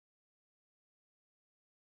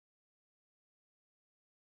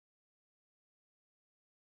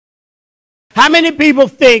How many people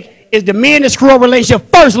think it's the men that screw up relationship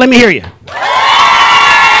first? Let me hear you.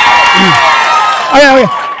 Okay. All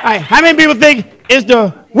right. How many people think it's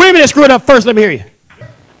the women that screw it up first? Let me hear you.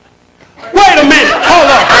 Wait a minute.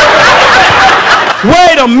 Hold on.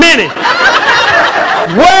 Wait a minute.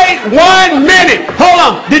 Wait 1 minute. Hold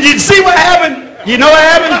on. Did you see what happened? You know what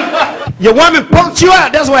happened? Your woman punked you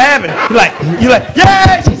out. That's what happened. You're like,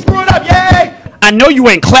 yay, she screwed up, yay. I know you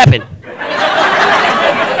ain't clapping.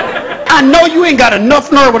 I know you ain't got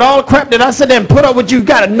enough nerve with all the crap that I said there and put up with you.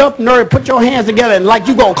 Got enough nerve, put your hands together and like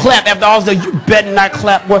you gonna clap after all this. You better not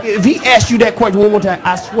clap. Well, if he asks you that question one more time,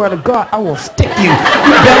 I swear to God, I will stick you.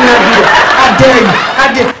 You better not do that. I dare you.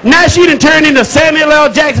 I dare. Now she done turned into Samuel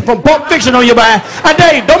L. Jackson from Pulp Fiction on your behind. I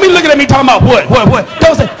dare you. Don't be looking at me talking about what.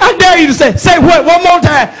 Don't say, I dare you to say what one more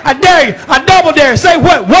time. I dare you. I double dare. Say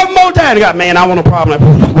what one more time. God, man, I want a problem.